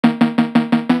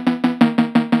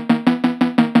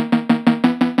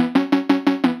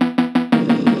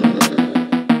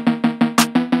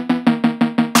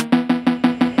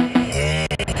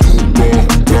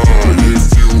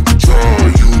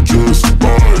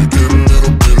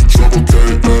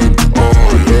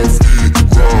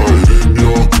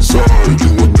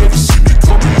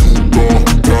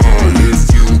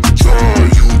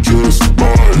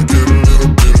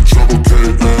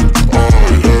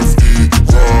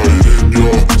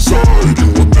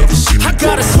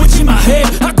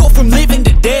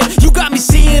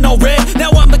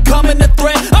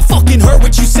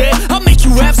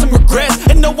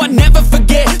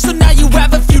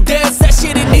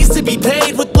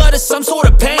sort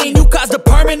of pain. You caused a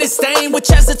permanent stain, which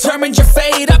has determined your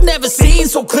fate. I've never seen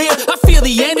so clear, I feel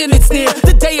the end and it's near.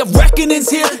 The day of reckoning's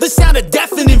here, the sound of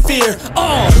deafening fear.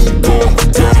 You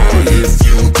won't die if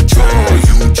you try,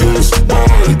 you just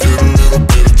might get a little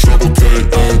bit of trouble,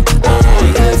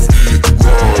 K-N-I-F-E,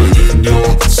 right in your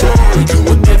side, you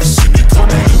will never see me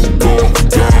coming. You won't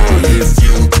die if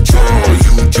you try,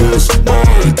 you just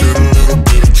might get a little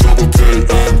bit of trouble,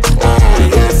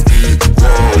 K-N-I-F-E,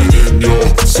 right in your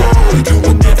side, you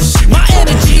will never see me My coming.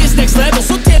 energy is next level,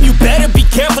 so damn you better be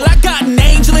careful. I got an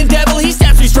angel and devil, he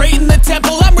stabs me straight in the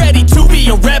temple. I'm ready to be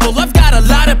a rebel, I've got a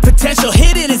lot of potential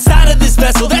hidden inside of this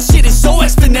vessel. That shit is so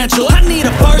exponential. I need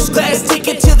a first class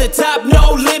ticket to the top,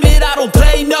 no limit. I don't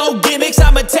play no gimmicks,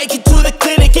 I'ma take you to the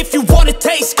clinic. If you want a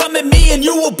taste, come at me and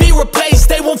you will be replaced.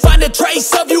 They won't find a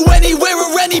trace of you anywhere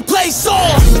or any place. You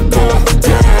won't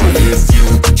die if you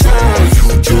try,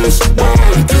 you just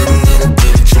might get a little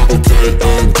bit of trouble,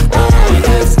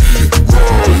 K-N-I-F-E,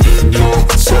 right in your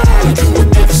side, you will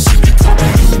never see me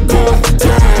coming. You won't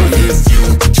die if you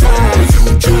try, you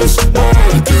just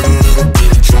might get a little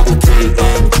bit of trouble,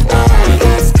 K-N-I-F-E,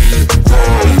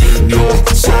 right in your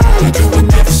side, you will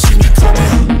never see me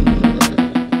coming.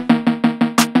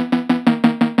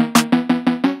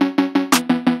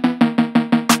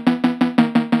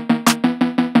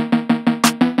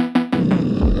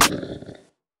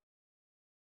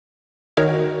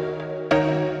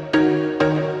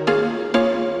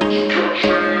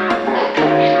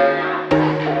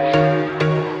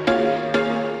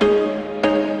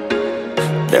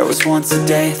 There was once a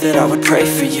day that I would pray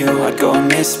for you. I'd go and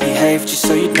misbehave just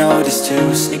so you'd notice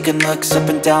too. Sneaking looks up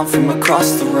and down from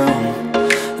across the room.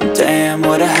 And damn,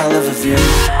 what a hell of a view.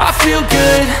 I feel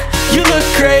good, you look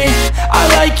great, I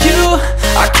like you,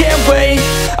 I can't wait.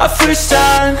 A first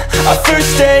time, a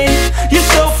first date, you're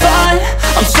so fine,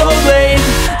 I'm so late.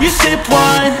 You sip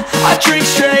wine, I drink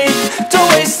straight.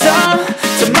 Don't waste time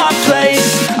to my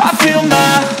place. I feel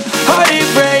my heart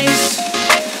erase.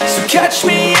 So catch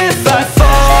me if I fall.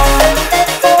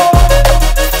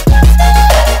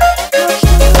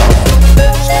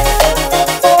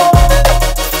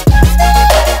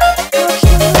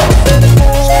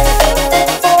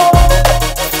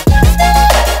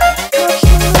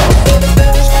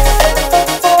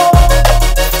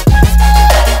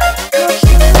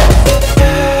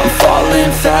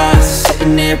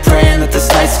 Praying that this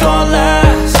night's gonna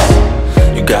last.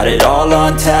 You got it all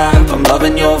on tap, I'm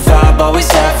loving your vibe, always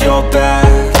have your back.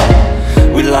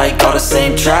 We like all the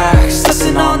same tracks,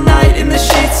 listen all night in the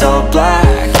sheets all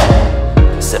black.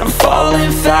 Said I'm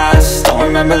falling fast, don't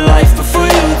remember life before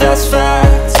you, that's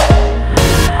fact.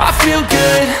 I feel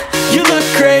good, you look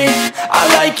great, I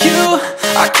like you,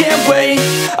 I can't wait.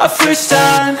 A first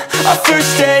time, a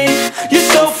first date, you're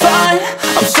so fine,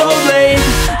 I'm so late.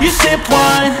 You sip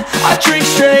wine, I drink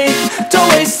straight. Don't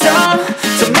waste time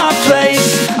to my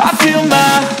place. I feel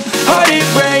my heart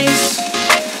erase.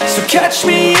 So catch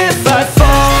me if I fall.